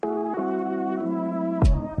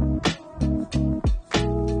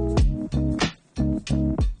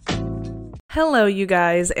Hello, you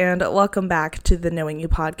guys, and welcome back to the Knowing You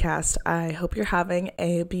podcast. I hope you're having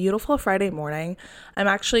a beautiful Friday morning. I'm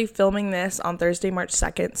actually filming this on Thursday, March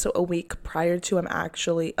 2nd, so a week prior to when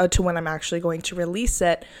I'm actually going to release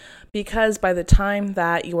it, because by the time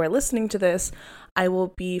that you are listening to this, I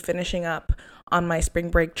will be finishing up on my spring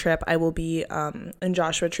break trip. I will be in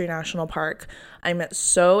Joshua Tree National Park. I'm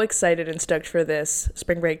so excited and stoked for this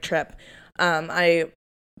spring break trip.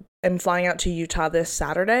 I'm flying out to Utah this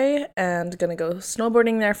Saturday and gonna go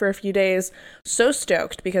snowboarding there for a few days. So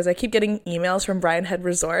stoked because I keep getting emails from Brian Head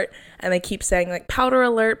Resort and they keep saying like powder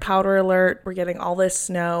alert, we're getting all this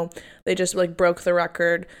snow. They just broke the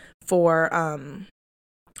record for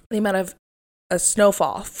the amount of a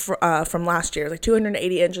snowfall from last year,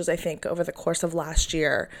 280 inches I think over the course of last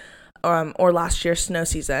year. Or last year's snow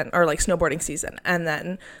season or snowboarding season. And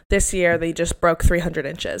then this year they just broke 300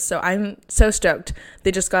 inches. So I'm so stoked. They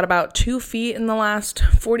just got about 2 feet in the last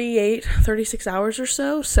 36 hours or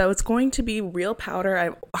so. So it's going to be real powder. I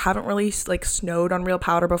haven't really snowed on real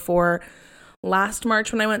powder before. Last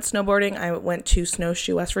March when I went snowboarding, I went to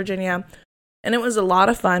Snowshoe, West Virginia. And it was a lot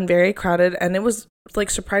of fun, very crowded, and it was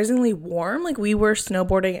surprisingly warm. We were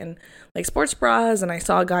snowboarding in sports bras, and I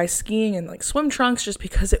saw guys skiing in swim trunks just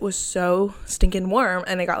because it was so stinking warm,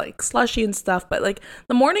 and it got slushy and stuff. But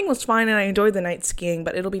the morning was fine, and I enjoyed the night skiing.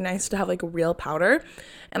 But it'll be nice to have real powder.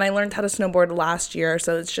 And I learned how to snowboard last year,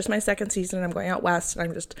 so it's just my second season, and I'm going out west, and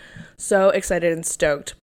I'm just so excited and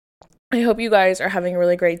stoked. I hope you guys are having a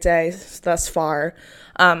really great day thus far.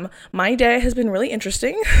 My day has been really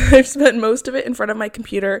interesting. I've spent most of it in front of my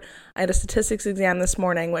computer. I had a statistics exam this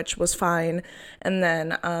morning, which was fine. And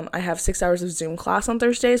then I have 6 hours of Zoom class on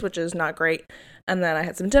Thursdays, which is not great. And then I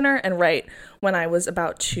had some dinner, and right when I was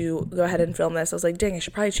about to go ahead and film this, I was like, dang, I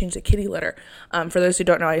should probably change the kitty litter. For those who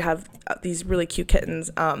don't know, I have these really cute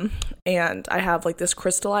kittens, and I have this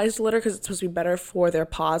crystallized litter because it's supposed to be better for their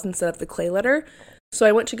paws instead of the clay litter. So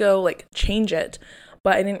I went to go change it,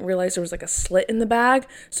 but I didn't realize there was a slit in the bag.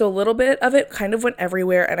 So a little bit of it kind of went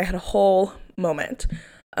everywhere, and I had a whole moment.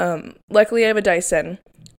 Luckily I have a Dyson.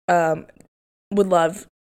 Would love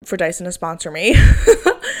for Dyson to sponsor me.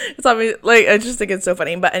 It's obvious, I just think it's so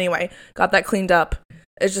funny. But anyway, got that cleaned up.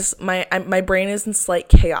 It's just my brain is in slight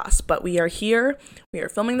chaos, but we are here. We are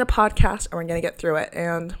filming the podcast, and we're gonna get through it.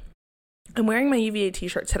 And I'm wearing my UVA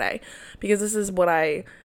t-shirt today because this is what I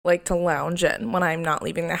like to lounge in when I'm not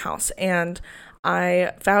leaving the house. And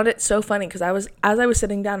I found it so funny because as I was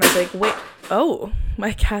sitting down, I was like, wait, oh,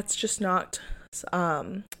 my cats just knocked,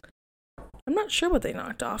 I'm not sure what they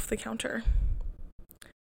knocked off the counter.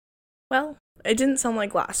 Well, it didn't sound like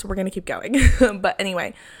glass, so we're going to keep going. But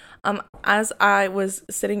anyway, as I was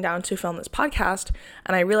sitting down to film this podcast,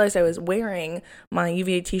 and I realized I was wearing my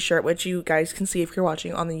UVA t-shirt, which you guys can see if you're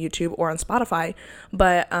watching on the YouTube or on Spotify,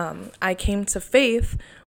 but I came to faith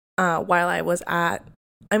while I was I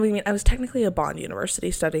was technically at Bond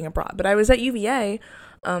University studying abroad, but I was at UVA,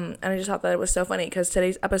 and I just thought that it was so funny because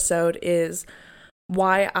today's episode is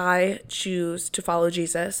why I choose to follow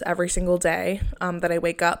Jesus every single day that I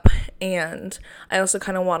wake up. And I also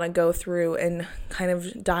kind of want to go through and kind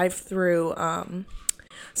of dive through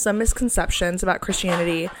some misconceptions about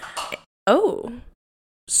Christianity. Oh,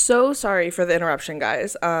 so sorry for the interruption,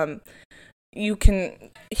 guys. You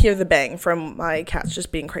can hear the bang from my cats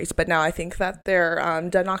just being crazy, but now I think that they're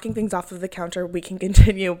done knocking things off of the counter. We can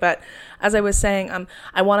continue. But as I was saying,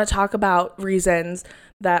 I want to talk about reasons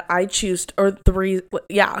that I choose,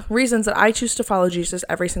 reasons that I choose to follow Jesus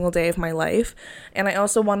every single day of my life. And I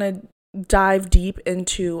also want to dive deep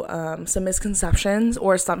into some misconceptions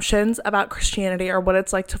or assumptions about Christianity or what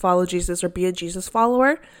it's like to follow Jesus or be a Jesus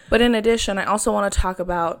follower. But in addition, I also want to talk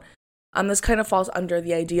about this kind of falls under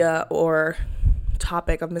the idea or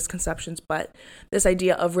topic of misconceptions, but this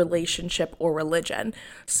idea of relationship or religion.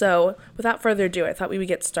 So without further ado, I thought we would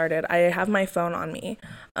get started. I have my phone on me,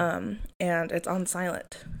 and it's on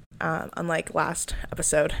silent, unlike last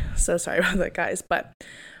episode. So sorry about that, guys, but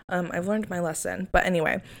I've learned my lesson. But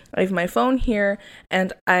anyway, I have my phone here,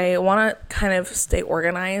 and I want to kind of stay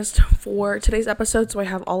organized for today's episode, so I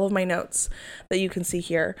have all of my notes that you can see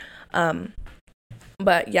here.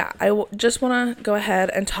 But yeah, I just want to go ahead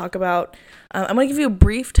and talk about, I'm going to give you a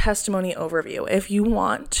brief testimony overview. If you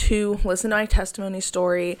want to listen to my testimony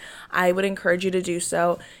story, I would encourage you to do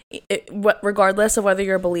so, regardless of whether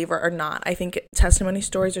you're a believer or not. I think testimony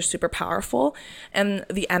stories are super powerful, and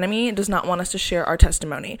the enemy does not want us to share our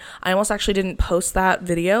testimony. I almost actually didn't post that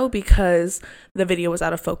video because the video was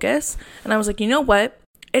out of focus, and I was like, you know what?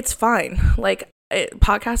 It's fine.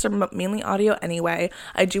 podcasts are mainly audio anyway.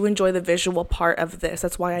 I do enjoy the visual part of this.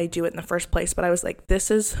 That's why I do it in the first place. But I was like,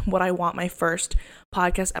 this is what I want my first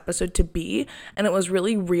podcast episode to be. And it was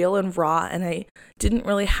really real and raw. And I didn't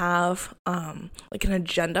really have like an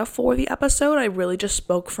agenda for the episode. I really just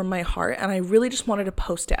spoke from my heart. And I really just wanted to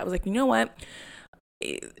post it. I was like, you know what?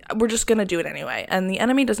 We're just going to do it anyway. And the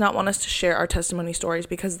enemy does not want us to share our testimony stories,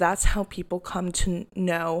 because that's how people come to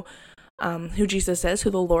know who Jesus is, who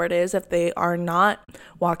the Lord is, if they are not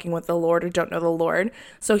walking with the Lord or don't know the Lord.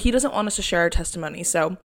 So he doesn't want us to share our testimony.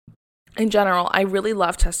 So in general, I really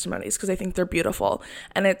love testimonies because I think they're beautiful.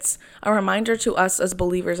 And it's a reminder to us as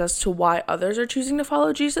believers as to why others are choosing to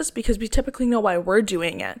follow Jesus, because we typically know why we're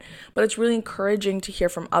doing it. But it's really encouraging to hear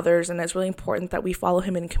from others, and it's really important that we follow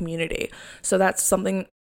him in community. So that's something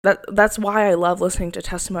that's why I love listening to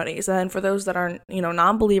testimonies. And then for those that are,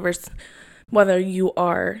 non-believers, whether you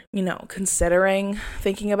are, considering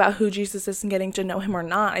thinking about who Jesus is and getting to know him or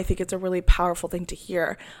not, I think it's a really powerful thing to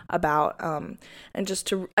hear about. And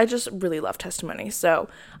I just really love testimonies. So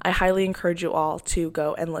I highly encourage you all to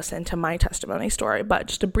go and listen to my testimony story. But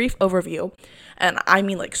just a brief overview, and I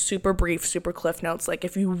mean like super brief, super cliff notes. Like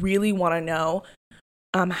if you really want to know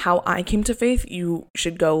how I came to faith, you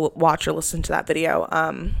should go watch or listen to that video,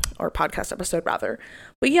 or podcast episode rather.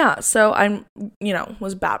 But yeah, so I'm,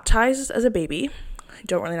 was baptized as a baby. I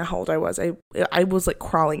don't really know how old I was. I was like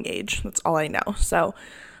crawling age. That's all I know. So,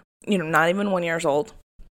 not even 1 year old.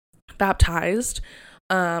 Baptized.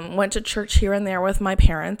 Went to church here and there with my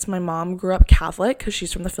parents. My mom grew up Catholic because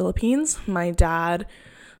she's from the Philippines. My dad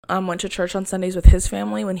went to church on Sundays with his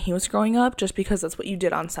family when he was growing up, just because that's what you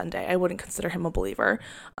did on Sunday. I wouldn't consider him a believer,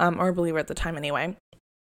 or a believer at the time anyway.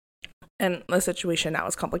 And the situation now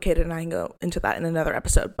is complicated, and I can go into that in another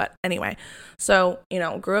episode. But anyway, so,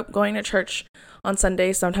 grew up going to church on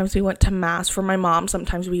Sundays. Sometimes we went to mass for my mom.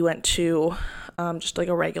 Sometimes we went to just like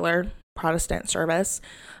a regular Protestant service.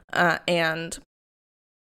 And,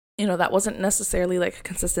 that wasn't necessarily like a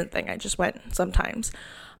consistent thing. I just went sometimes.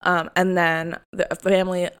 And then the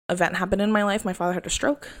family event happened in my life. My father had a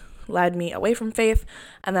stroke, led me away from faith.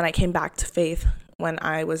 And then I came back to faith when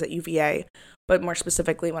I was at UVA, but more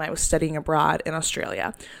specifically when I was studying abroad in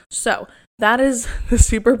Australia. So that is the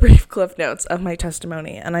super brief cliff notes of my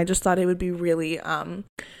testimony. And I just thought it would be really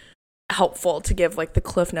helpful to give like the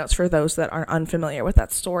cliff notes for those that are unfamiliar with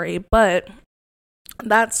that story. But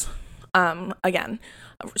that's, again,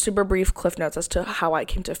 super brief cliff notes as to how I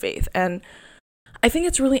came to faith. And I think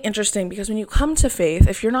it's really interesting because when you come to faith,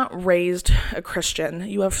 if you're not raised a Christian,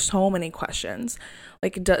 you have so many questions.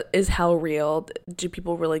 Like, is hell real? Do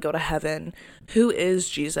people really go to heaven? Who is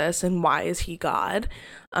Jesus and why is he God?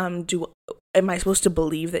 Am I supposed to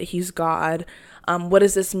believe that he's God? What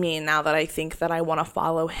does this mean now that I think that I want to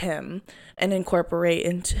follow him and incorporate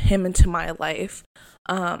into my life?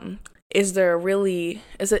 Is it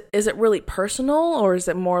really personal, or is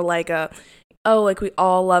it more like like we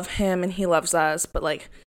all love him and he loves us, but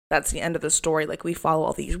like that's the end of the story, like we follow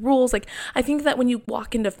all these rules? Like, I think that when you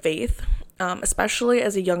walk into faith, especially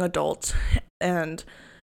as a young adult, and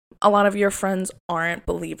a lot of your friends aren't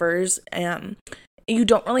believers, and you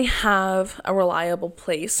don't really have a reliable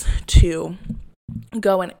place to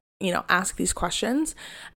go and ask these questions.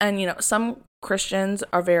 And some Christians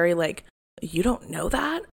are very like, you don't know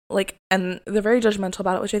that? Like, and they're very judgmental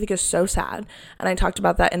about it, which I think is so sad. And I talked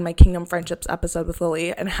about that in my Kingdom Friendships episode with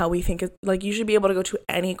Lily, and how we think like you should be able to go to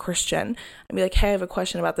any Christian and be like, hey, I have a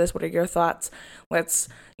question about this. What are your thoughts? Let's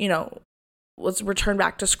return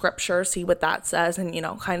back to scripture, see what that says, and,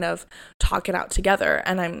 kind of talk it out together.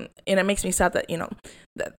 And it makes me sad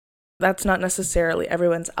that, that's not necessarily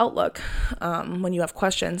everyone's outlook when you have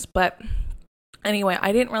questions. But anyway,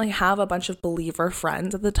 I didn't really have a bunch of believer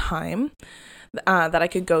friends at the time that I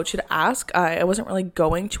could go to ask. I wasn't really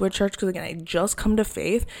going to a church because, again, I just come to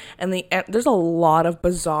faith, and there's a lot of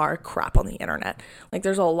bizarre crap on the internet. Like,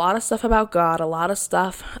 there's a lot of stuff about God, a lot of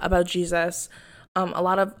stuff about Jesus, a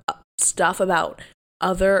lot of stuff about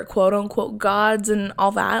other quote unquote gods and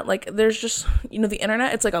all that. Like, there's just, the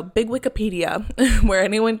internet, it's like a big Wikipedia where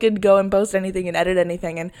anyone could go and post anything and edit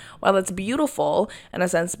anything. And while it's beautiful in a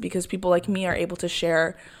sense, because people like me are able to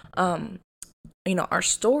share our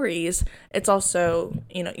stories, it's also,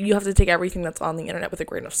 you have to take everything that's on the internet with a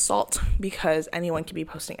grain of salt, because anyone can be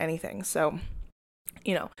posting anything. So,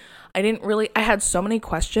 I had so many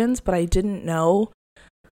questions, but I didn't know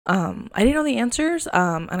the answers,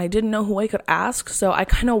 and I didn't know who I could ask. So I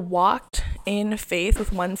kind of walked in faith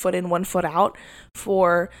with one foot in, one foot out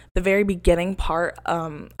for the very beginning part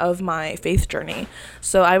of my faith journey.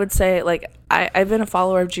 So I would say, like, I've been a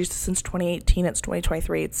follower of Jesus since 2018. It's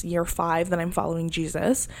 2023. It's year 5 that I'm following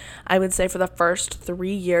Jesus. I would say for the first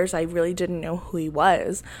 3 years, I really didn't know who he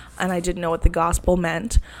was, and I didn't know what the gospel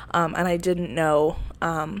meant, and I didn't know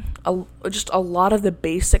just a lot of the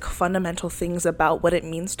basic fundamental things about what it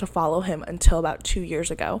means to follow him until about 2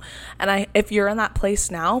 years ago. And if you're in that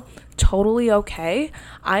place now, totally okay.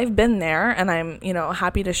 I've been there, and I'm,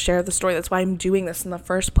 happy to share the story. That's why I'm doing this in the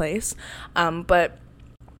first place. But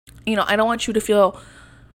I don't want you to feel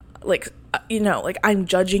like I'm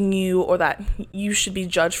judging you, or that you should be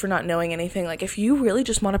judged for not knowing anything. Like, if you really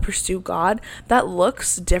just want to pursue God, that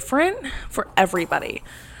looks different for everybody.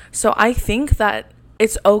 So I think that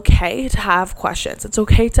it's okay to have questions. It's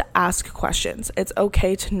okay to ask questions. It's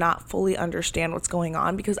okay to not fully understand what's going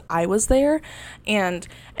on, because I was there, and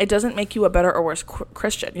it doesn't make you a better or worse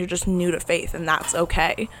Christian. You're just new to faith, and that's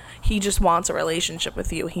okay. He just wants a relationship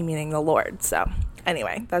with you, he meaning the Lord. So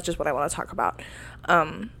anyway, that's just what I want to talk about.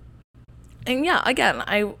 And yeah, again,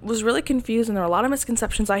 I was really confused, and there were a lot of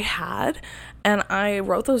misconceptions I had, and I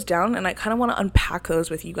wrote those down, and I kind of want to unpack those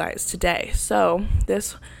with you guys today. So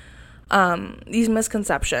these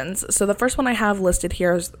misconceptions. So the first one I have listed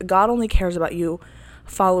here is God only cares about you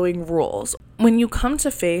following rules. When you come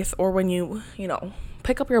to faith, or when you,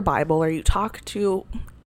 pick up your Bible, or you talk to,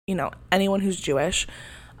 anyone who's Jewish,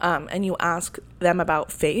 and you ask them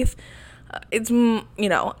about faith, it's,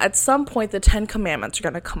 at some point the 10 commandments are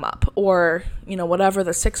going to come up, or, whatever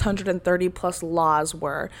the 630 plus laws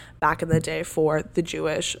were back in the day for the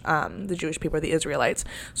Jewish people, the Israelites.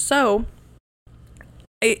 So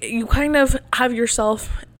you kind of have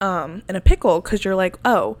yourself in a pickle, because you're like,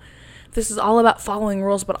 oh, this is all about following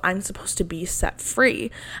rules, but I'm supposed to be set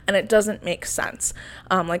free, and it doesn't make sense.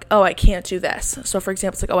 Like, oh, I can't do this. So for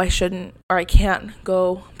example, it's like, oh, I shouldn't, or I can't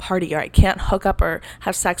go party, or I can't hook up or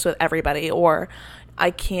have sex with everybody, or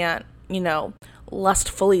I can't,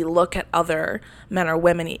 lustfully look at other men or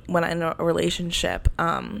women when I'm in a relationship,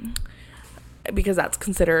 because that's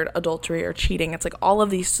considered adultery or cheating. It's like all of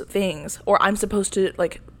these things, or I'm supposed to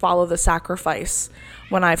follow the sacrifice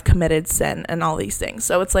when I've committed sin, and all these things.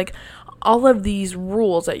 So it's like all of these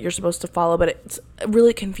rules that you're supposed to follow, but it's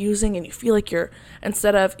really confusing, and you feel like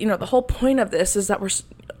instead of, the whole point of this is that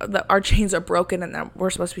that our chains are broken, and that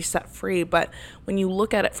we're supposed to be set free. But when you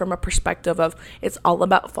look at it from a perspective of it's all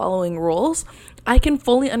about following rules, I can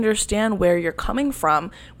fully understand where you're coming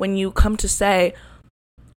from when you come to say,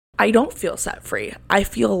 I don't feel set free. I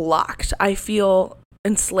feel locked. I feel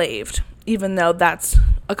enslaved, even though that's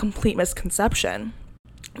a complete misconception.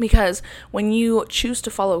 Because when you choose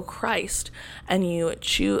to follow Christ, and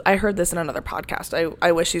I heard this in another podcast.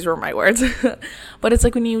 I wish these were my words. But it's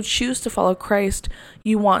like, when you choose to follow Christ,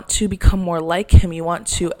 you want to become more like him. You want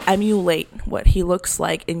to emulate what he looks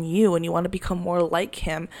like in you, and you want to become more like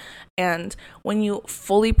him. And when you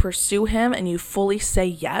fully pursue him, and you fully say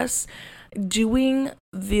yes, doing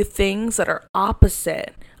the things that are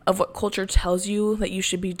opposite of what culture tells you that you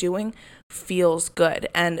should be doing feels good.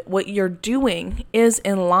 And what you're doing is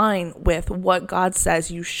in line with what God says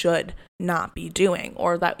you should not be doing,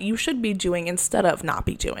 or that you should be doing instead of not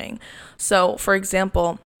be doing. So, for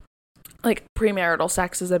example, premarital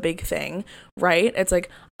sex is a big thing, right? It's like,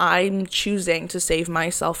 I'm choosing to save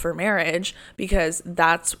myself for marriage, because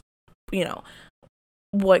that's,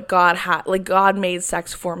 what God had. God made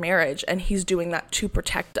sex for marriage, and he's doing that to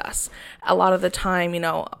protect us. A lot of the time,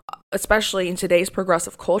 especially in today's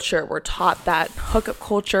progressive culture, we're taught that hookup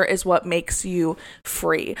culture is what makes you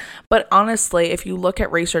free. But honestly, if you look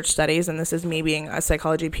at research studies, and this is me being a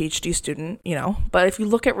psychology PhD student, but if you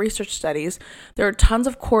look at research studies, there are tons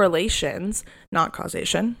of correlations, not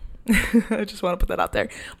causation. I just want to put that out there.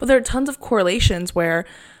 But there are tons of correlations where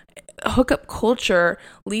hookup culture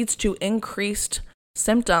leads to increased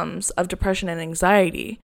symptoms of depression and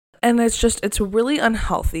anxiety. And it's really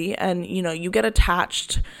unhealthy, and you get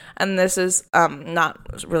attached, and this is not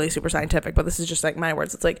really super scientific, but this is just my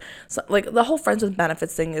words. It's like the whole friends with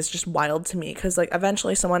benefits thing is just wild to me, because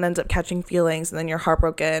eventually someone ends up catching feelings, and then you're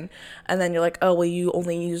heartbroken, and then you're like, oh, well, you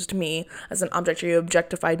only used me as an object, or you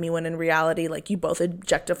objectified me, when in reality you both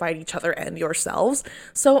objectified each other and yourselves.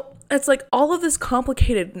 So it's all of this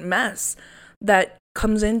complicated mess that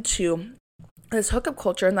comes into this hookup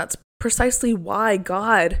culture, and that's precisely why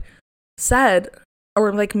God said,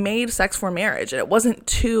 or made sex for marriage. And it wasn't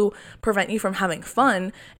to prevent you from having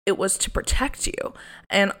fun, it was to protect you.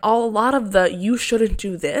 And a lot of the you shouldn't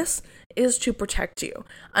do this is to protect you.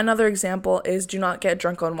 Another example is, do not get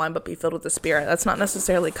drunk on wine, but be filled with the Spirit. That's not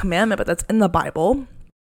necessarily a commandment, but that's in the Bible.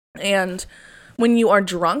 And When you are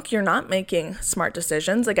drunk, you're not making smart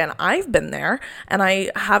decisions. Again, I've been there, and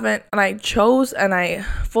I chose and I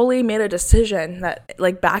fully made a decision that,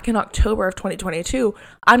 like, back in October of 2022,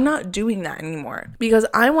 I'm not doing that anymore because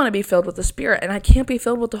I want to be filled with the Spirit, and I can't be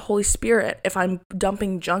filled with the Holy Spirit if I'm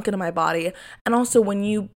dumping junk into my body. And also, when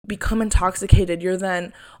you become intoxicated, you're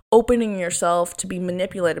then opening yourself to be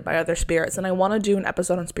manipulated by other spirits. And I want to do an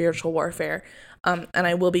episode on spiritual warfare, and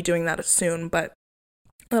I will be doing that soon, but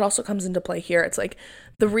that also comes into play here. It's like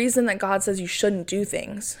the reason that God says you shouldn't do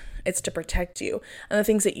things, it's to protect you. And the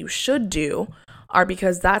things that you should do are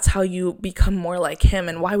because that's how you become more like him.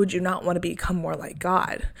 And why would you not want to become more like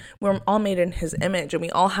God? We're all made in his image, and we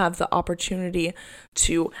all have the opportunity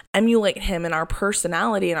to emulate him in our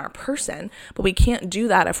personality and our person, but we can't do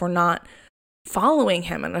that if we're not following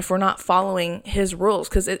him and if we're not following his rules,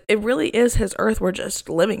 because it really is his earth. We're just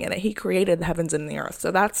living in it. He created the heavens and the earth.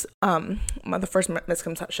 So that's the first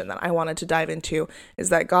misconception that I wanted to dive into, is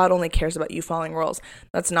that God only cares about you following rules.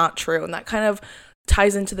 That's not true. And that kind of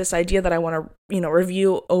ties into this idea that I want to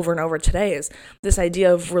review over and over today, is this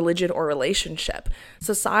idea of religion or relationship.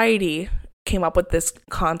 Society came up with this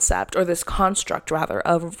concept, or this construct rather,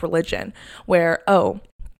 of religion, where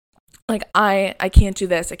like I can't do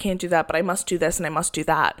this, I can't do that, but I must do this and I must do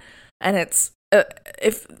that. And it's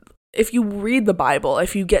if you read the Bible,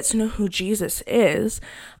 if you get to know who Jesus is,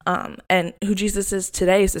 and who Jesus is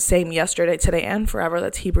today is the same yesterday, today, and forever.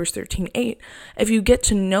 That's Hebrews 13:8. If you get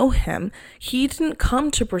to know him, he didn't come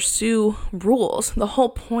to pursue rules. The whole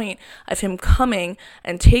point of him coming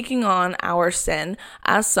and taking on our sin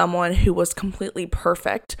as someone who was completely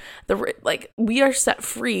perfect, we are set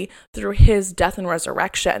free through his death and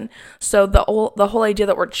resurrection. So the whole idea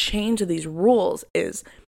that we're chained to these rules is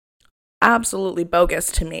absolutely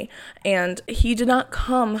bogus to me. And he did not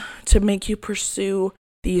come to make you pursue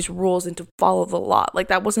these rules and to follow the law. Like,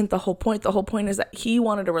 that wasn't the whole point. The whole point is that he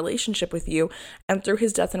wanted a relationship with you, and through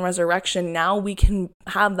his death and resurrection, now we can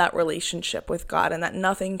have that relationship with God, and that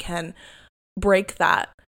nothing can break that.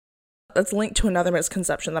 That's linked to another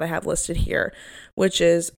misconception that I have listed here, which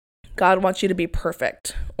is God wants you to be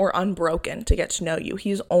perfect or unbroken to get to know you.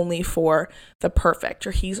 He's only for the perfect,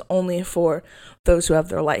 or he's only for those who have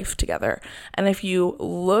their life together. And if you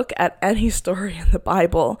look at any story in the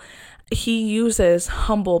Bible, he uses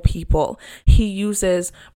humble people. He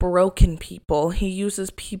uses broken people. He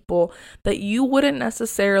uses people that you wouldn't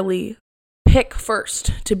necessarily pick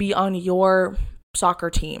first to be on your soccer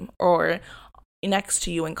team or next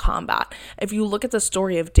to you in combat. If you look at the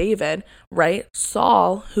story of David, right?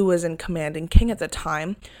 Saul, who was in command and king at the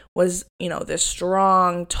time, was, this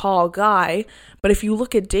strong, tall guy. But if you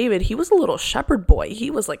look at David, he was a little shepherd boy.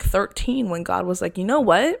 He was like 13 when God was like, you know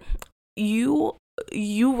what? You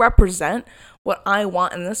represent what I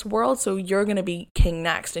want in this world, so you're going to be king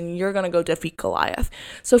next, and you're going to go defeat Goliath.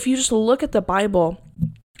 So if you just look at the Bible,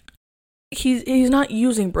 he's not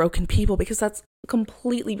using broken people, because that's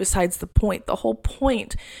completely besides the point. The whole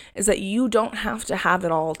point is that you don't have to have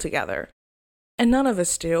it all together, and none of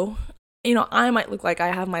us do. I might look like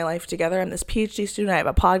I have my life together. I'm this PhD student, I have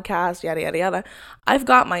a podcast, yada yada yada. I've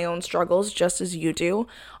got my own struggles just as you do.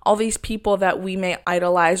 All these people that we may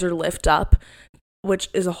idolize or lift up, which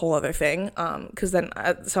is a whole other thing, because then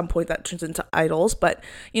at some point that turns into idols. But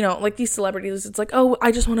like these celebrities, it's like, oh,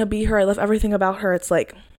 I just want to be her, I love everything about her. It's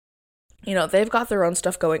like, they've got their own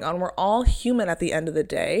stuff going on. We're all human at the end of the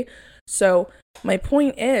day. So my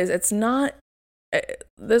point is, it's not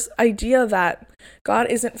this idea that God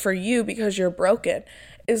isn't for you because you're broken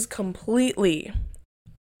is completely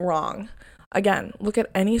wrong. Again, look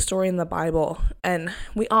at any story in the Bible, and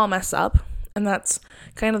we all mess up. And that's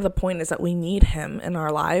kind of the point, is that we need him in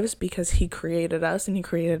our lives because he created us and he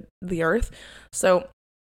created the earth. So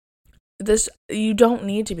you don't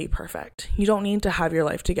need to be perfect. You don't need to have your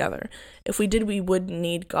life together. If we did, we wouldn't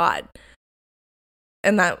need God.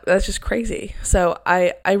 And that's just crazy. So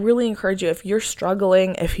I really encourage you, if you're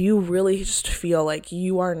struggling, if you really just feel like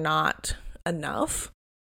you are not enough,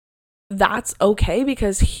 that's okay,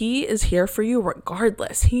 because he is here for you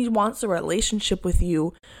regardless. He wants a relationship with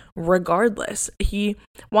you regardless. He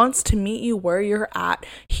wants to meet you where you're at.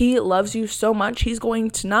 He loves you so much. He's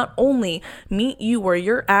going to not only meet you where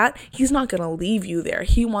you're at, he's not going to leave you there.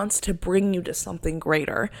 He wants to bring you to something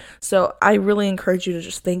greater. So I really encourage you to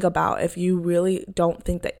just think about, if you really don't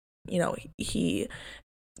think that, he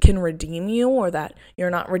can redeem you, or that you're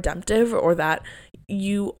not redemptive, or that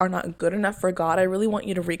you are not good enough for God, I really want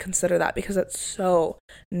you to reconsider that, because that's so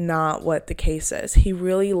not what the case is. He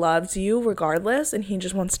really loves you regardless, and he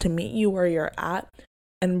just wants to meet you where you're at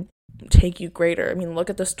and take you greater. I mean, look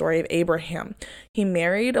at the story of Abraham. He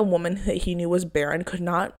married a woman that he knew was barren, could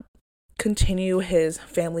not continue his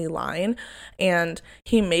family line, and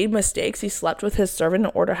he made mistakes. He slept with his servant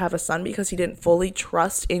in order to have a son because he didn't fully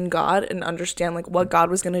trust in God and understand like what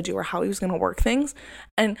God was going to do or how he was going to work things.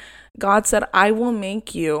 And God said, I will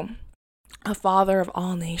make you a father of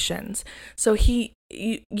all nations. So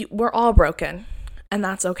we're all broken, and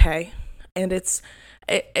that's okay. And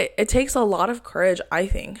it takes a lot of courage, I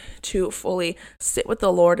think, to fully sit with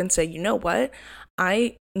the Lord and say, you know what?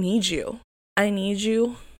 I need you. I need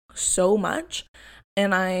you so much,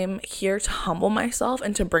 and I'm here to humble myself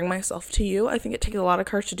and to bring myself to you. I think it takes a lot of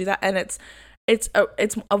courage to do that, and it's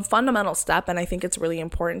a fundamental step, and I think it's really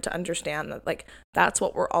important to understand that like that's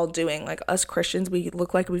what we're all doing. Like us Christians, we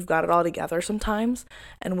look like we've got it all together sometimes,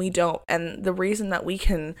 and we don't. And the reason that we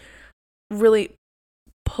can really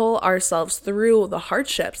pull ourselves through the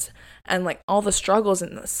hardships and like all the struggles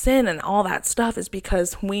and the sin and all that stuff is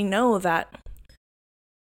because we know that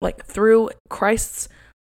like through Christ's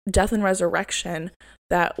death and resurrection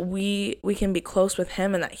that we can be close with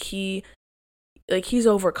him, and that he's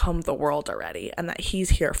overcome the world already, and that he's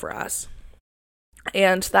here for us.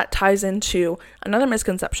 And that ties into another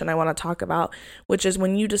misconception I want to talk about, which is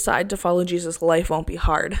when you decide to follow Jesus, life won't be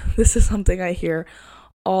hard. This is something I hear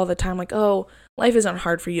all the time, like, oh, life isn't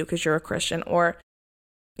hard for you because you're a Christian. Or,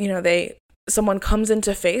 you know, someone comes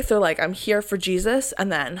into faith, they're like, I'm here for Jesus,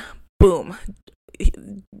 and then boom,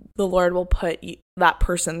 the Lord will put that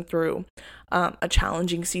person through a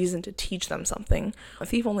challenging season to teach them something. A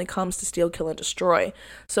thief only comes to steal, kill, and destroy.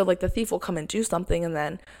 So like the thief will come and do something, and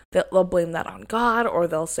then they'll blame that on God, or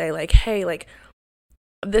they'll say like, hey, like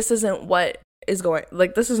this isn't what is going,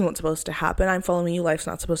 like this isn't what's supposed to happen. I'm following you. Life's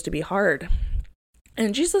not supposed to be hard.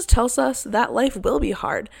 And Jesus tells us that life will be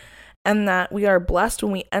hard, and that we are blessed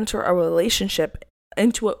when we enter a relationship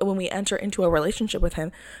into a relationship with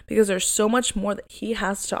him, because there's so much more that he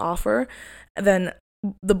has to offer than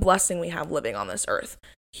the blessing we have living on this earth.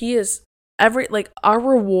 He is our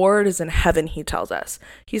reward is in heaven, he tells us.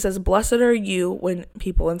 He says, blessed are you when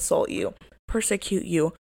people insult you, persecute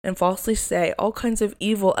you, and falsely say all kinds of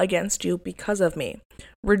evil against you because of me.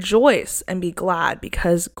 Rejoice and be glad,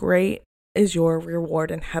 because great is your reward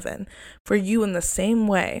in heaven. For you in the same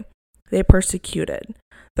way they persecuted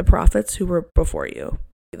the prophets who were before you.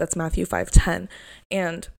 That's Matthew 5:10.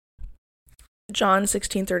 And John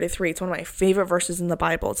 16:33, it's one of my favorite verses in the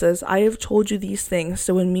Bible. It says, I have told you these things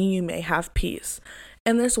so in me you may have peace.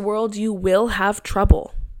 In this world you will have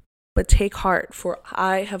trouble, but take heart, for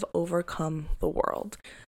I have overcome the world.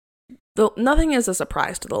 Though nothing is a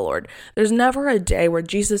surprise to the Lord. There's never a day where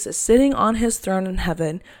Jesus is sitting on his throne in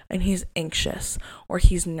heaven and he's anxious or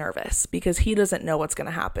he's nervous because he doesn't know what's going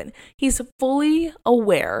to happen. He's fully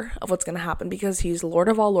aware of what's going to happen because he's Lord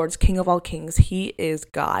of all lords, King of all kings. He is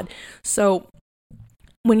God. So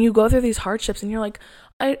when you go through these hardships and you're like,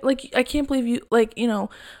 I can't believe you, like, you know,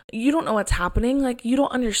 you don't know what's happening. Like, you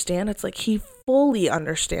don't understand. It's like he fully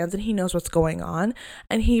understands and he knows what's going on,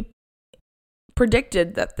 and he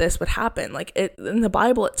predicted that this would happen. Like in the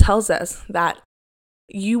Bible, it tells us that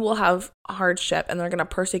you will have hardship and they're going to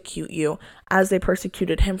persecute you as they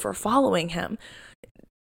persecuted him for following him.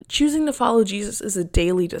 Choosing to follow Jesus is a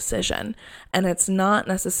daily decision, and it's not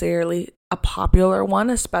necessarily a popular one,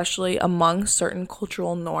 especially among certain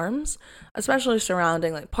cultural norms, especially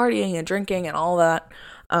surrounding like partying and drinking and all that.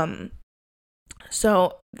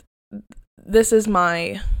 So this is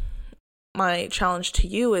my challenge to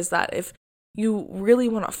you, is that if you really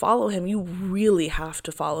want to follow him, you really have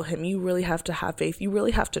to follow him. You really have to have faith. You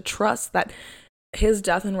really have to trust that his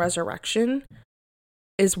death and resurrection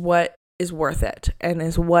is what is worth it and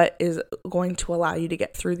is what is going to allow you to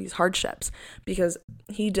get through these hardships, because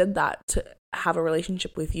he did that to have a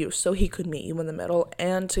relationship with you so he could meet you in the middle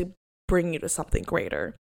and to bring you to something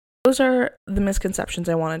greater. Those are the misconceptions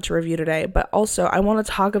I wanted to review today, but also I want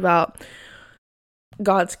to talk about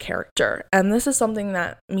God's character. And this is something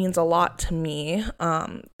that means a lot to me,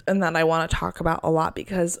 and that I want to talk about a lot,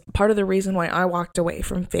 because part of the reason why I walked away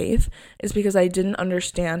from faith is because I didn't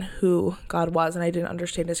understand who God was and I didn't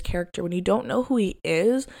understand his character. When you don't know who he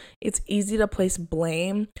is, it's easy to place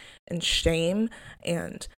blame and shame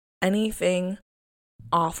and anything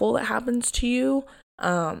awful that happens to you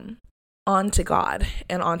onto God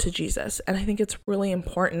and onto Jesus. And I think it's really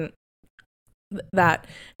important that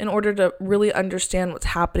in order to really understand what's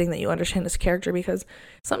happening, that you understand his character, because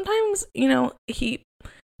sometimes, you know, he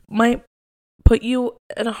might put you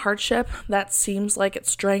in a hardship that seems like it's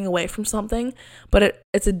straying away from something, but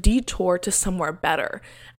it's a detour to somewhere better.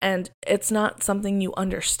 And it's not something you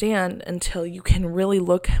understand until you can really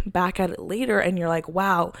look back at it later and you're like,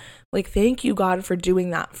 wow, like, thank you, God, for doing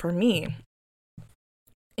that for me.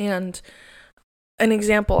 And an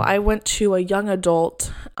example, I went to a young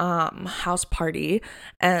adult house party,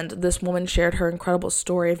 and this woman shared her incredible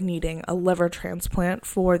story of needing a liver transplant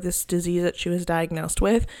for this disease that she was diagnosed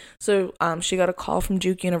with. So she got a call from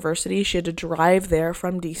Duke University. She had to drive there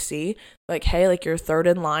from DC, like, hey, like, you're third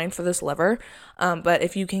in line for this liver, but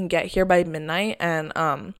if you can get here by midnight, and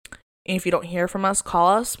if you don't hear from us, call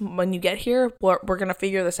us when you get here. We're going to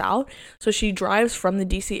figure this out. So she drives from the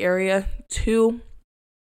DC area to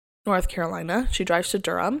North Carolina. She drives to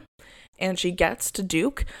Durham, and she gets to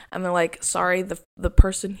Duke, and they're like, sorry, the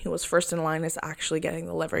person who was first in line is actually getting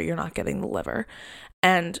the liver. You're not getting the liver.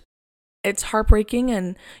 And it's heartbreaking,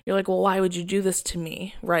 and you're like, well, why would you do this to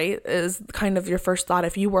me, right? Is kind of your first thought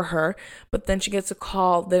if you were her. But then she gets a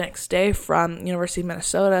call the next day from University of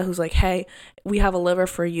Minnesota who's like, hey, we have a liver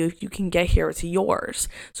for you. If you can get here, it's yours.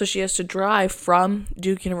 So she has to drive from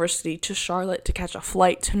Duke University to Charlotte to catch a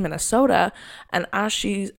flight to Minnesota. And as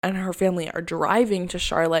she and her family are driving to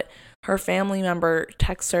Charlotte, her family member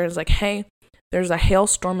texts her and is like, hey, there's a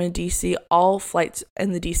hailstorm in DC. All flights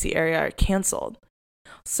in the DC area are canceled.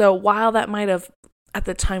 So while that might have at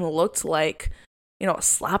the time looked like, a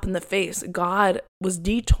slap in the face, God was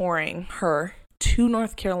detouring her to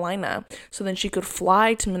North Carolina so then she could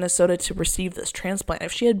fly to Minnesota to receive this transplant.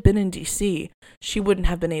 If she had been in DC, she wouldn't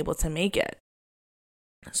have been able to make it.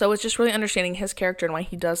 So it's just really understanding his character and why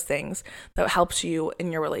he does things that helps you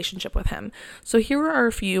in your relationship with him. So here are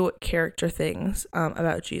a few character things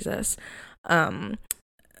about Jesus.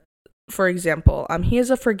 For example, he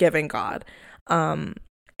is a forgiving God.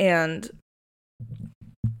 And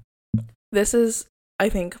this is, I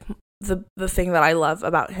think, the thing that I love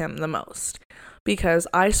about him the most, because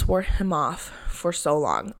I swore him off for so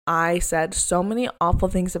long. I said so many awful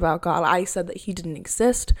things about God. I said that he didn't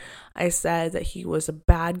exist. I said that he was a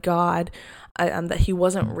bad God, that he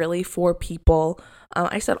wasn't really for people.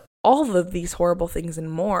 I said all of these horrible things and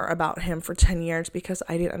more about him for 10 years because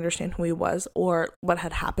I didn't understand who he was or what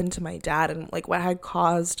had happened to my dad and like what had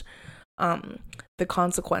caused the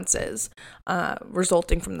consequences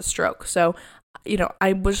resulting from the stroke. So,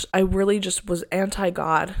 I really just was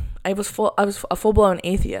anti-God. I was a full-blown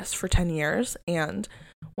atheist for 10 years. And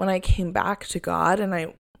when I came back to God and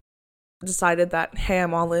I decided that, hey,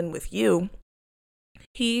 I'm all in with you,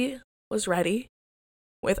 he was ready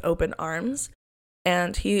with open arms,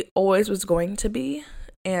 and he always was going to be.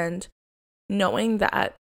 And knowing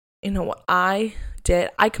that, what I did,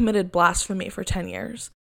 I committed blasphemy for 10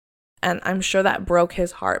 years. And I'm sure that broke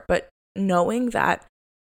his heart. But knowing that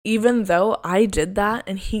even though I did that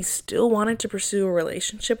and he still wanted to pursue a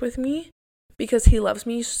relationship with me because he loves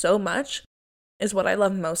me so much is what I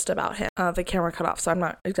love most about him. The camera cut off, so I'm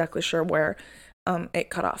not exactly sure where it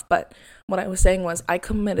cut off. But what I was saying was I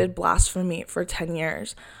committed blasphemy for 10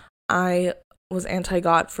 years. I was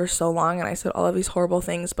anti-God for so long and I said all of these horrible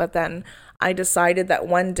things. But then I decided that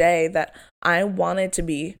one day that I wanted to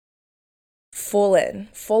be full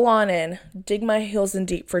on in, dig my heels in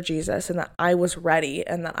deep for Jesus, and that I was ready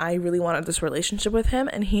and that I really wanted this relationship with him,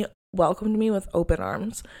 and he welcomed me with open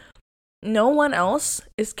arms. No one else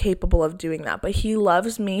is capable of doing that, but he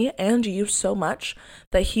loves me and you so much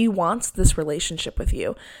that he wants this relationship with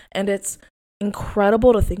you. And it's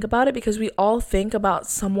incredible to think about it because we all think about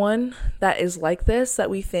someone that is like this, that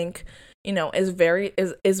we think is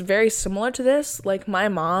very similar to this. Like my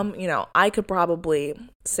mom, I could probably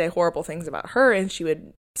say horrible things about her and she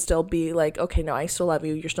would still be like, okay, no, I still love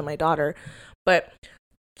you. You're still my daughter. But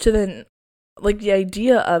to then, like, the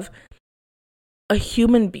idea of a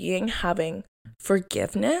human being having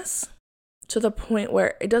forgiveness to the point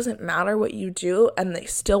where it doesn't matter what you do and they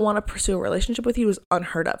still want to pursue a relationship with you is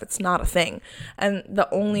unheard of. It's not a thing. And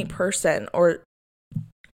the only person or,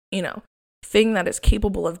 thing that is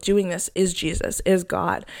capable of doing this is Jesus, is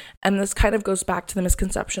God. And this kind of goes back to the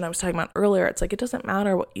misconception I was talking about earlier. It's like, it doesn't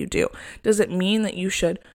matter what you do. Does it mean that you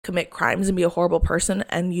should commit crimes and be a horrible person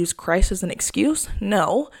and use Christ as an excuse?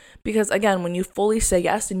 No, because again, when you fully say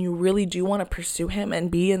yes and you really do want to pursue him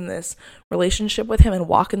and be in this relationship with him and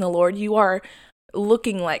walk in the Lord, you are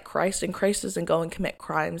looking like Christ, and Christ doesn't go and commit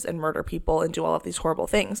crimes and murder people and do all of these horrible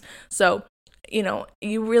things. So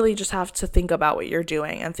you really just have to think about what you're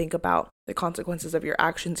doing and think about the consequences of your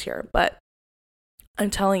actions here. But I'm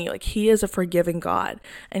telling you, like, he is a forgiving God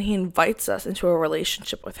and he invites us into a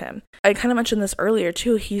relationship with him. I kind of mentioned this earlier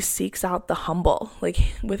too. He seeks out the humble. Like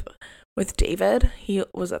with David, he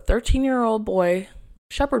was a 13-year-old boy,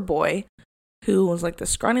 shepherd boy, who was like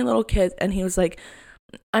this scrawny little kid, and he was like,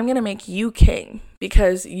 I'm going to make you king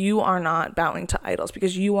because you are not bowing to idols,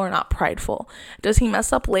 because you are not prideful. Does he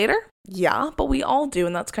mess up later? Yeah, but we all do.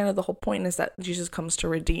 And that's kind of the whole point, is that Jesus comes to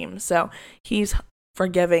redeem. So he's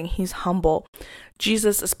forgiving, he's humble.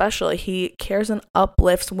 Jesus especially, he cares and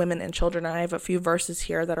uplifts women and children. And I have a few verses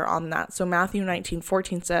here that are on that. So Matthew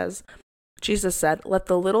 19:14 says, Jesus said, "Let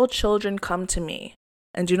the little children come to me,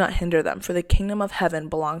 and do not hinder them, for the kingdom of heaven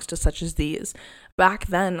belongs to such as these." Back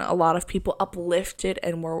then, a lot of people uplifted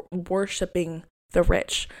and were worshiping the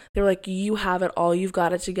rich. They were like, you have it all, you've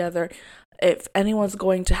got it together. If anyone's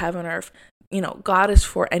going to heaven, or if, God is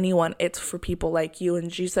for anyone, it's for people like you.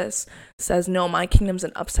 And Jesus says, no, my kingdom's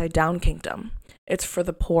an upside down kingdom. It's for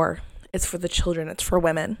the poor, it's for the children, it's for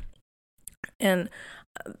women. And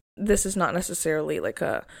this is not necessarily like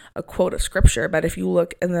a quote of scripture, but if you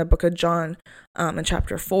look in the book of John in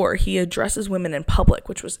chapter 4, he addresses women in public,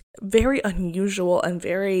 which was very unusual and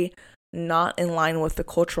very not in line with the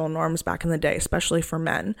cultural norms back in the day, especially for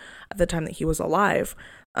men at the time that he was alive.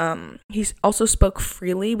 He also spoke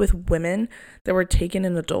freely with women that were taken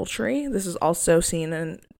in adultery. This is also seen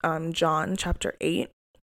in John chapter 8.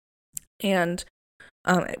 And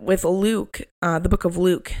with Luke, the book of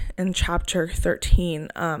Luke in chapter 13,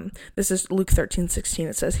 this is Luke 13:16.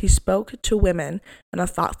 It says, he spoke to women in a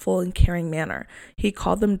thoughtful and caring manner. He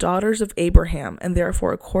called them daughters of Abraham, and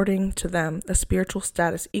therefore, according to them, a spiritual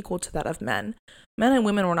status equal to that of men. Men and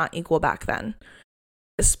women were not equal back then,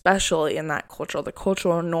 especially in that culture. The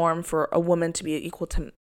cultural norm for a woman to be equal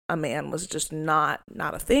to a man was just not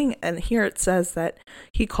a thing. And here it says that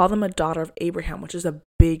he called them a daughter of Abraham, which is a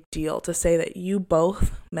big deal, to say that you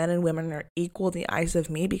both, men and women, are equal in the eyes of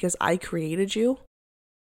me because I created you.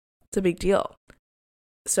 It's a big deal.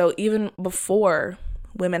 So even before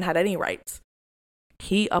women had any rights,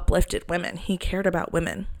 he uplifted women. He cared about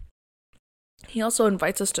women. He also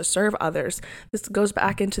invites us to serve others. This goes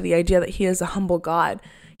back into the idea that he is a humble God.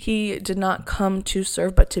 He did not come to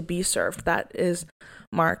serve, but to be served. That is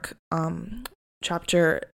Mark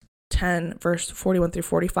chapter 10, verse 41 through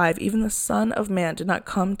 45. Even the Son of Man did not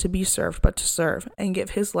come to be served, but to serve and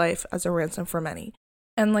give his life as a ransom for many.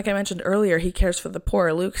 And like I mentioned earlier, he cares for the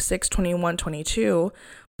poor. Luke 6:21-22.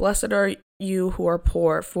 Blessed are you who are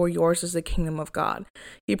poor, for yours is the kingdom of God.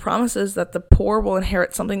 He promises that the poor will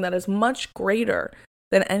inherit something that is much greater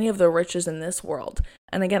than any of the riches in this world.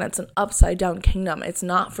 And again, it's an upside down kingdom. It's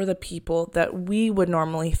not for the people that we would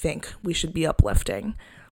normally think we should be uplifting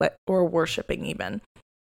or worshiping even.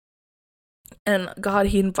 And God,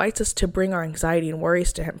 he invites us to bring our anxiety and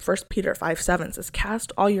worries to him. 1 Peter 5:7 says,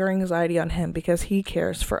 cast all your anxiety on him because he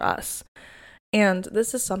cares for us. And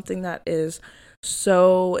this is something that is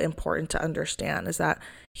so important to understand, is that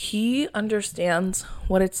he understands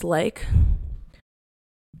what it's like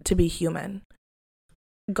to be human.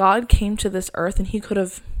 God came to this earth and he could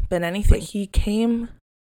have been anything. He came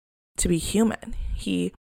to be human.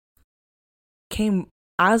 He came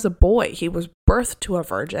as a boy. He was birthed to a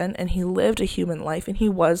virgin and he lived a human life and he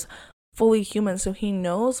was fully human. So he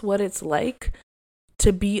knows what it's like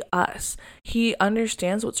to be us. He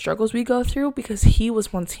understands what struggles we go through because he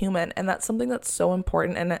was once human. And that's something that's so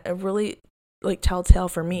important. And a really telltale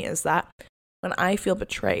for me is that when I feel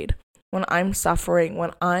betrayed, when I'm suffering,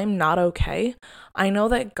 when I'm not okay, I know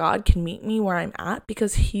that God can meet me where I'm at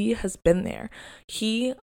because he has been there.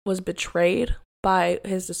 He was betrayed by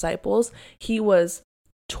his disciples. He was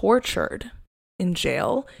tortured in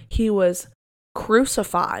jail. He was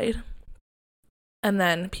crucified. And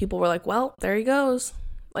then people were like, well, there he goes.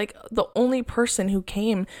 Like, the only person who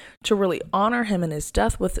came to really honor him in his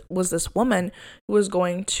death was this woman who was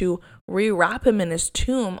going to rewrap him in his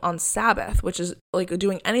tomb on Sabbath, which is like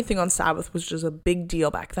doing anything on Sabbath, which is a big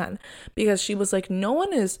deal back then, because she was like, no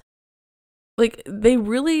one is like, they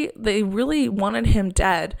really wanted him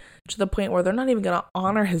dead to the point where they're not even going to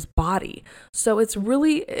honor his body. So it's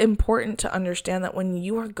really important to understand that when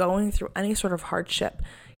you are going through any sort of hardship,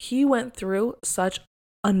 he went through such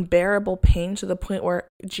unbearable pain to the point where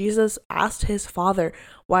Jesus asked his Father,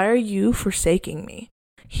 why are you forsaking me?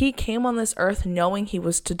 He came on this earth knowing he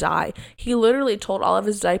was to die. He literally told all of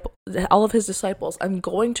his disciples, I'm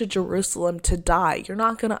going to Jerusalem to die. You're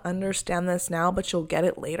not going to understand this now, but you'll get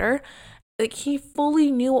it later. Like, he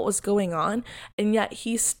fully knew what was going on, and yet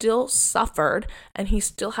he still suffered, and he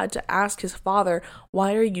still had to ask his Father,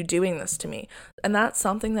 why are you doing this to me? And that's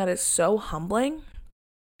something that is so humbling.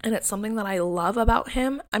 And it's something that I love about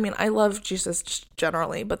him. I mean, I love Jesus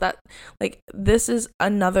generally, but this is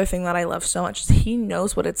another thing that I love so much. He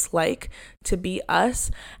knows what it's like to be us.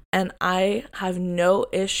 And I have no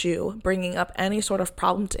issue bringing up any sort of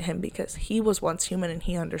problem to him because he was once human and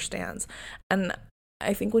he understands. And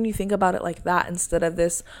I think when you think about it like that, instead of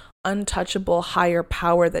this untouchable higher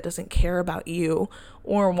power that doesn't care about you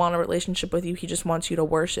or want a relationship with you, he just wants you to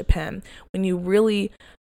worship him. When you really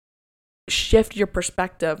shift your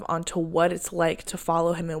perspective onto what it's like to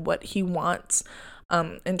follow him and what he wants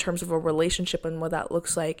in terms of a relationship and what that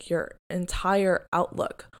looks like, your entire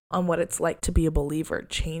outlook on what it's like to be a believer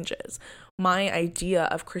changes. My idea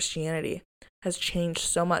of Christianity has changed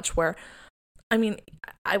so much where, I mean,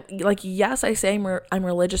 yes, I say I'm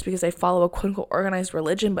religious because I follow a quote unquote organized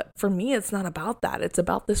religion, but for me, it's not about that. It's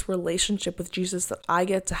about this relationship with Jesus that I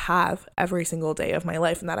get to have every single day of my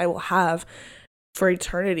life and that I will have for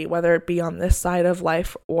eternity, whether it be on this side of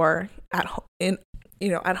life or at home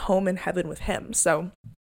in heaven with him. So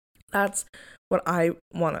that's what I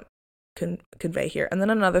want to convey here. And then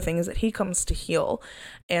another thing is that he comes to heal,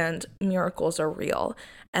 and miracles are real.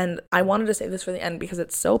 And I wanted to say this for the end because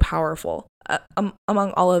it's so powerful.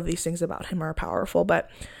 Among all of these things about him are powerful, but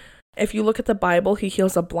if you look at the Bible, he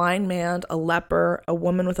heals a blind man, a leper, a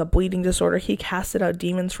woman with a bleeding disorder. He casted out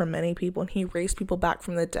demons from many people, and he raised people back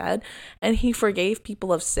from the dead, and he forgave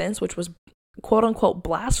people of sins, which was quote unquote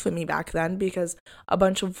blasphemy back then, because a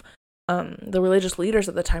bunch of the religious leaders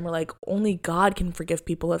at the time were like, only God can forgive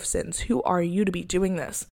people of sins. Who are you to be doing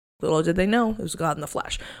this? Little did they know it was God in the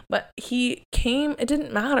flesh. But he came, it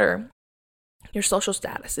didn't matter your social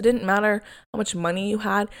status. It didn't matter how much money you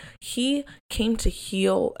had. He came to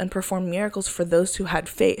heal and perform miracles for those who had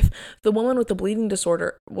faith. The woman with the bleeding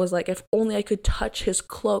disorder was like, if only I could touch his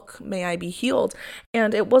cloak, may I be healed.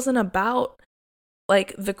 And it wasn't about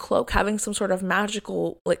like the cloak having some sort of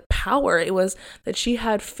magical like power. It was that she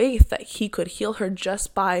had faith that he could heal her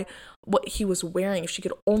just by what he was wearing, if she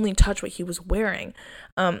could only touch what he was wearing.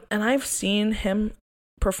 And I've seen him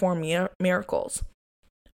perform miracles.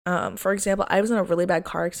 For example, I was in a really bad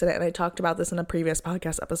car accident, and I talked about this in a previous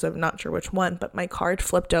podcast episode. I'm not sure which one, but my car had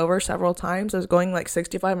flipped over several times. I was going like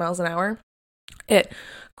 65 miles an hour. It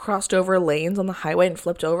crossed over lanes on the highway and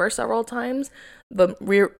flipped over several times. The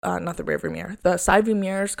the side view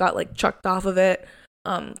mirrors got like chucked off of it.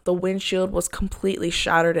 The windshield was completely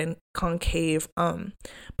shattered and concave.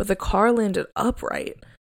 But the car landed upright,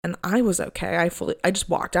 and I was okay. I just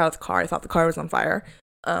walked out of the car. I thought the car was on fire.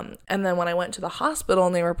 And then when I went to the hospital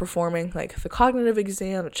and they were performing like the cognitive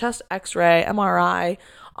exam, the chest x-ray, MRI,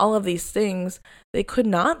 all of these things, they could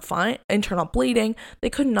not find internal bleeding. They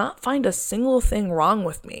could not find a single thing wrong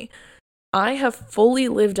with me. I have fully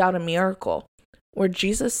lived out a miracle where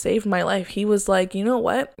Jesus saved my life. He was like, you know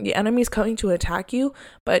what? The enemy's coming to attack you,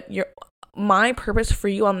 but my purpose for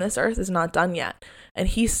you on this earth is not done yet. And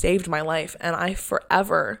he saved my life, and I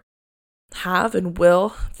forever have and will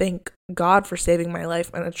thank God for saving my life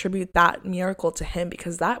and attribute that miracle to him,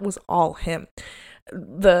 because that was all him.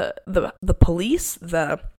 The police,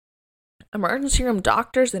 the emergency room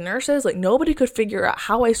doctors, the nurses, like nobody could figure out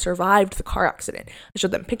how I survived the car accident. I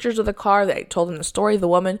showed them pictures of the car. I told them the story. The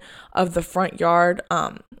woman of the front yard,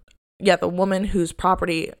 the woman whose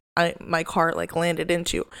property my car like landed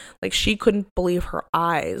into, like she couldn't believe her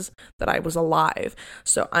eyes that I was alive.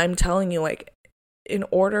 So I'm telling you, like, in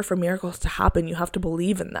order for miracles to happen, you have to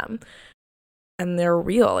believe in them, and they're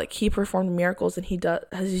real. Like, he performed miracles, and he's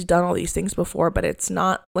done all these things before, but it's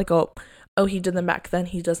not like, oh, he did them back then,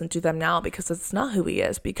 he doesn't do them now, because it's not who he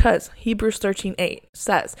is. Because Hebrews 13:8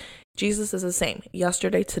 says Jesus is the same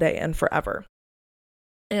yesterday, today, and forever.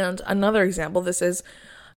 And another example, this is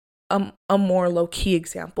a more low-key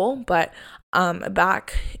example, but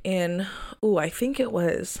back in I think it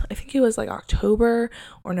was like October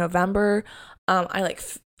or November.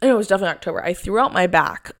 It was definitely October. I threw out my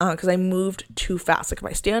back because I moved too fast. Like if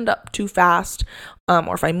I stand up too fast,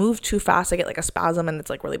 or if I move too fast, I get like a spasm and it's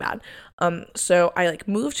like really bad. So I like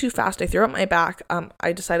moved too fast. I threw out my back.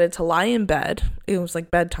 I decided to lie in bed. It was like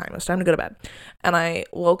bedtime. It was time to go to bed, and I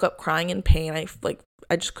woke up crying in pain.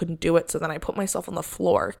 I just couldn't do it. So then I put myself on the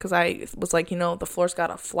floor because I was like, the floor's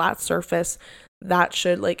got a flat surface that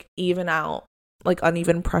should like even out like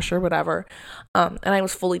uneven pressure, whatever. And I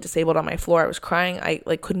was fully disabled on my floor. I was crying. I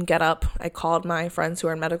like couldn't get up. I called my friends who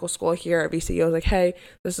are in medical school here at VCU. I was like, hey,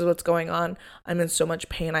 this is what's going on. I'm in so much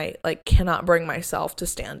pain. I like cannot bring myself to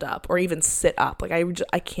stand up or even sit up. Like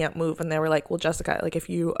I can't move. And they were like, well, Jessica, like if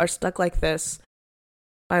you are stuck like this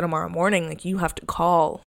by tomorrow morning, like you have to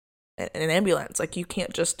call an ambulance. Like you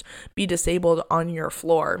can't just be disabled on your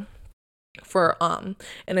floor for an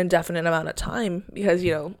indefinite amount of time, because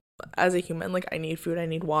as a human, like I need food, I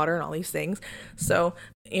need water, and all these things. So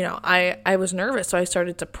I was nervous, so I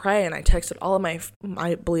started to pray, and I texted all of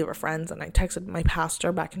my believer friends, and I texted my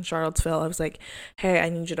pastor back in Charlottesville. I was like, hey, I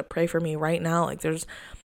need you to pray for me right now. Like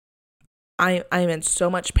I'm in so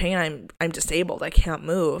much pain. I'm disabled. I can't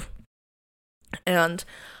move. And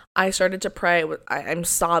I started to pray. I'm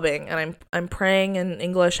sobbing, and I'm praying in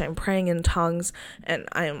English. I'm praying in tongues, and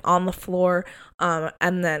I'm on the floor. And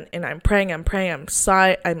I'm praying. I'm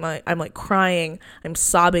like crying. I'm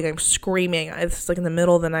sobbing. I'm screaming. It's like in the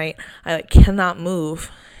middle of the night. I like cannot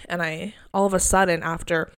move, and I all of a sudden,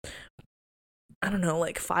 after I don't know,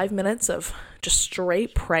 like 5 minutes of just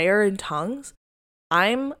straight prayer in tongues,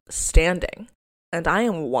 I'm standing and I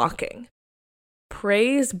am walking.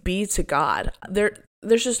 Praise be to God.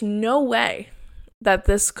 There's just no way that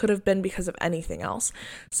this could have been because of anything else.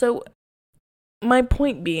 So my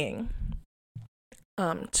point being,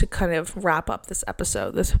 to kind of wrap up this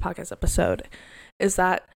podcast episode, is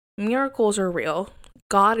that miracles are real.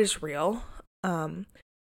 God is real.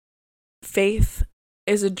 Faith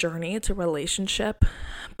is a journey. It's a relationship.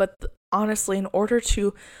 But honestly, in order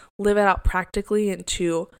to live it out practically and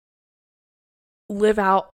to live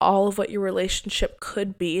out all of what your relationship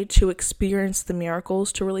could be, to experience the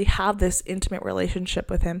miracles, to really have this intimate relationship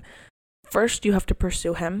with him, first you have to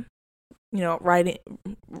pursue him.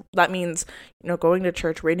 That means, going to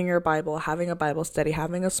church, reading your Bible, having a Bible study,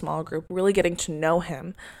 having a small group, really getting to know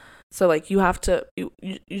him. So like you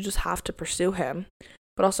just have to pursue him,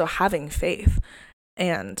 but also having faith.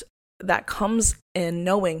 And that comes in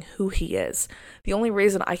knowing who he is. The only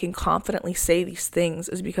reason I can confidently say these things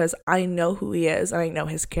is because I know who he is and I know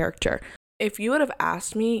his character. If you would have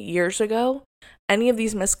asked me years ago any of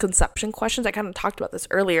these misconception questions, I kind of talked about this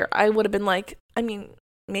earlier, I would have been like, I mean,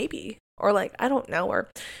 maybe, or like, I don't know, or,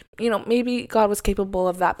 maybe God was capable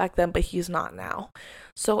of that back then, but he's not now.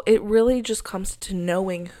 So it really just comes to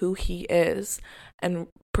knowing who he is and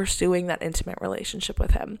pursuing that intimate relationship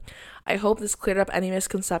with him. I hope this cleared up any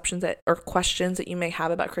misconceptions or questions that you may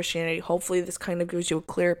have about Christianity. Hopefully this kind of gives you a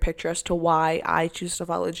clear picture as to why I choose to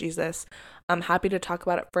follow Jesus. I'm happy to talk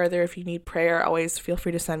about it further. If you need prayer, always feel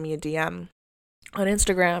free to send me a DM on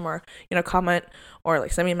Instagram, or comment, or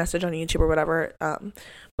like send me a message on YouTube or whatever.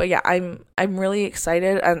 But yeah, I'm really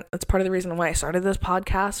excited, and that's part of the reason why I started this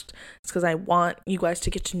podcast. It's because I want you guys to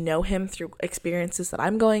get to know him through experiences that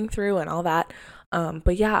I'm going through and all that.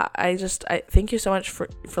 But yeah, I thank you so much for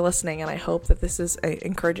listening, and I hope that this is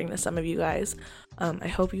encouraging to some of you guys. I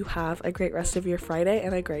hope you have a great rest of your Friday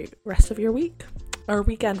and a great rest of your week, or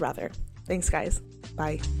weekend rather. Thanks guys.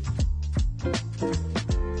 Bye.